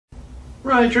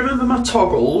Right, do you remember my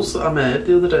toggles that I made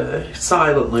the other day,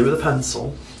 silently with a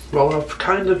pencil? Well, I've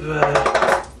kind of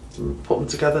put them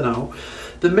together now.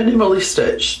 The minimally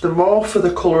stitched, they're more for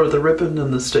the colour of the ribbon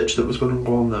than the stitch that was going to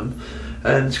go on them.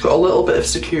 And it's got a little bit of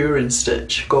securing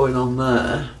stitch going on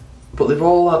there, but they've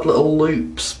all had little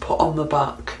loops put on the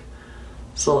back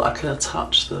so that I can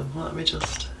attach them. Let me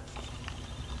just...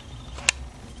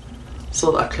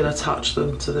 So that I can attach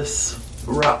them to this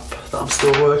wrap that I'm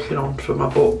still working on for my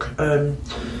book.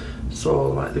 So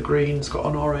like the green's got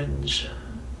an orange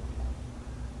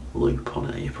loop on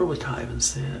it. You probably can't even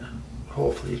see it.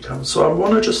 Hopefully you can. So I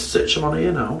want to just stitch them on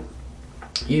here now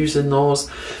using those.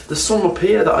 There's some up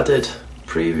here that I did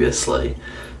previously.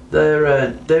 They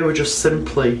were just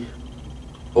simply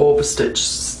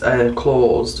overstitched,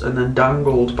 closed and then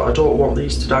dangled, but I don't want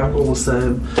these to dangle the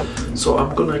same. So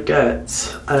I'm gonna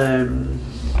get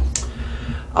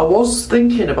I was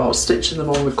thinking about stitching them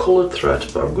on with coloured thread,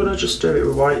 but I'm gonna just do it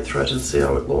with white thread and see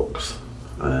how it looks.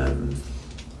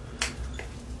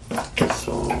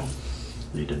 So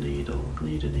need a needle,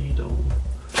 need a needle,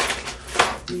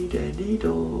 need a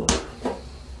needle.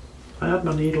 I had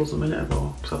my needles a minute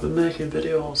ago because I've been making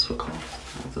videos for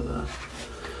COF over there.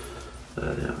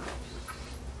 There they are.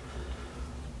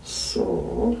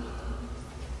 So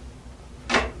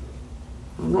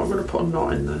I'm not going to put a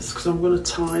knot in this because I'm going to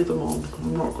tie them on.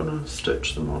 I'm not going to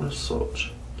stitch them on as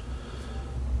such.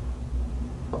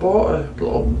 I bought a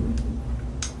little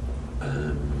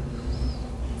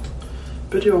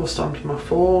video stand for my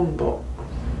phone, but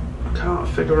I can't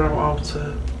figure out how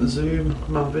to zoom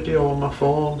my video on my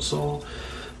phone, so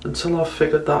until I've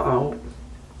figured that out,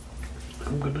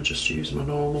 I'm going to just use my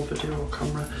normal video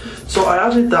camera. So I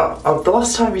added that, the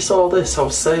last time you saw this I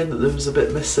was saying that there was a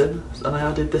bit missing, and I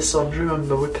added this on, do you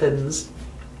remember, with pins?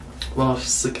 Well, I've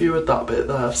secured that bit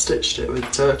there, I've stitched it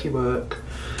with turkey work.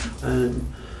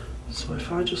 So if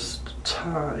I just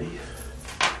tie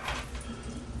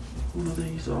one of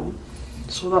these on,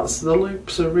 so that's, the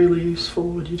loops are really useful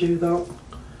when you do that.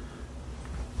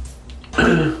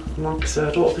 Like I said,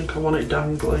 I don't think I want it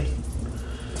dangly,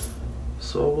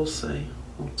 so we'll see.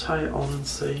 I'll tie it on and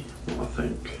see what I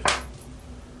think.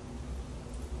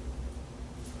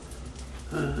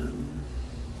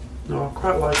 No, I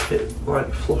quite like it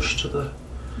like flush to the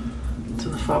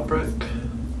fabric.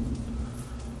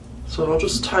 So I'll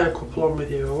just tie a couple on with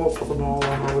you. I won't put them all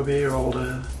on, I'll be here all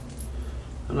day.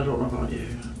 And I don't know about you,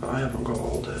 but I haven't got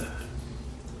all day.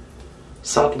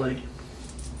 Sadly,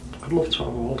 I'd love to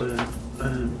have all day.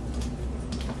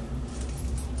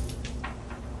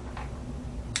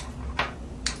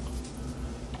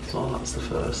 So that's the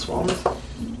first one.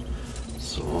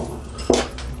 So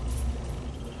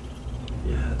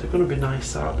yeah, they're going to be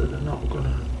nice, aren't they? They're not going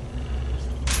to.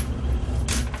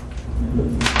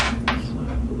 So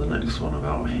put the next one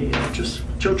about here. Just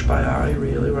judge by eye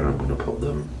really when I'm going to put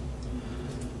them.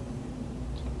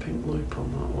 Pink loop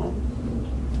on that one.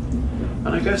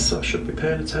 And I guess I should be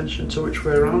paying attention to which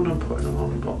way around I'm putting them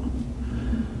on, but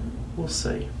we'll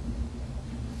see.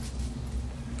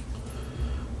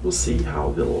 We'll see how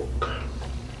they look.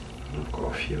 I've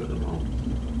got a few of them on.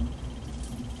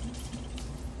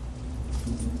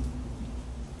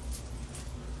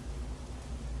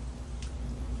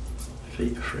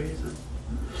 Feet are freezing.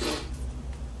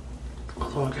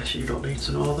 Although I guess you don't need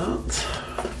to know that.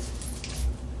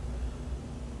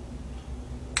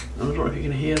 I don't know if you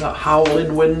can hear that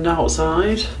howling wind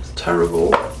outside. It's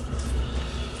terrible.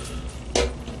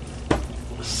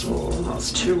 So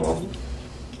that's two on.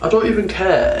 I don't even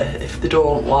care if they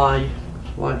don't lie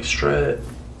like straight.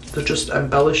 They're just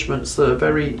embellishments that are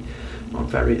very, not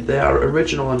very, they are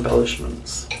original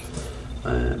embellishments.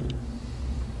 Let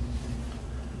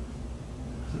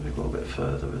me go a bit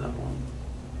further with that one.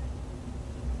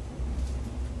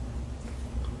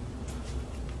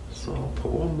 So I'll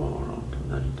put one more on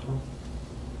and then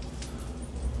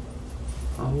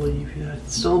I'll leave you.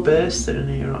 It's still basting in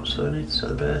here actually, I need to set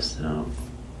the basting out.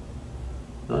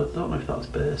 I don't know if that's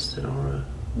basting or a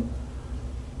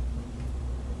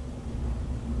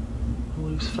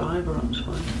loose fibre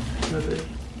actually, maybe.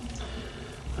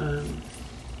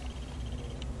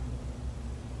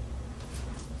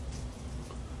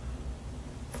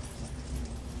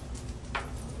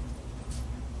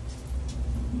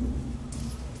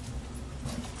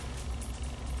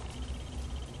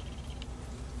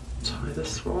 Tie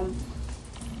this one.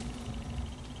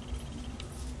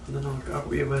 And then I'll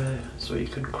out your way so you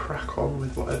can crack on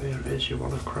with whatever it is you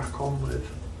want to crack on with.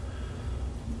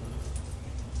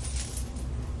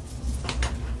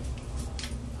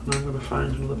 And I'm going to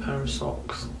find another pair of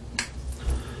socks.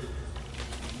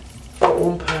 Got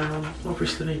one pair on,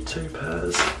 obviously need two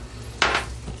pairs.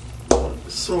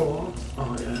 So,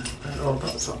 oh yeah, oh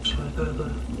that's actually, they're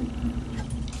the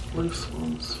loose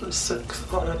ones. There's 6, I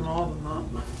thought I had more than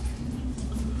that.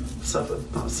 7,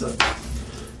 that's it.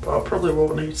 But I probably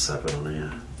won't need 7 on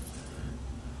here.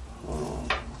 Oh,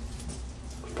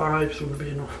 5's going to be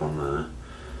enough on there.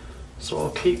 So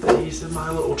I'll keep these in my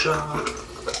little jar.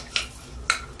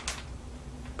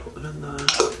 Put them in there.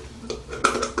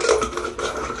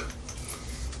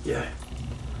 Yeah.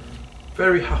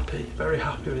 Very happy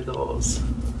with those.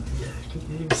 Yeah, you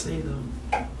can even see them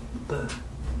there.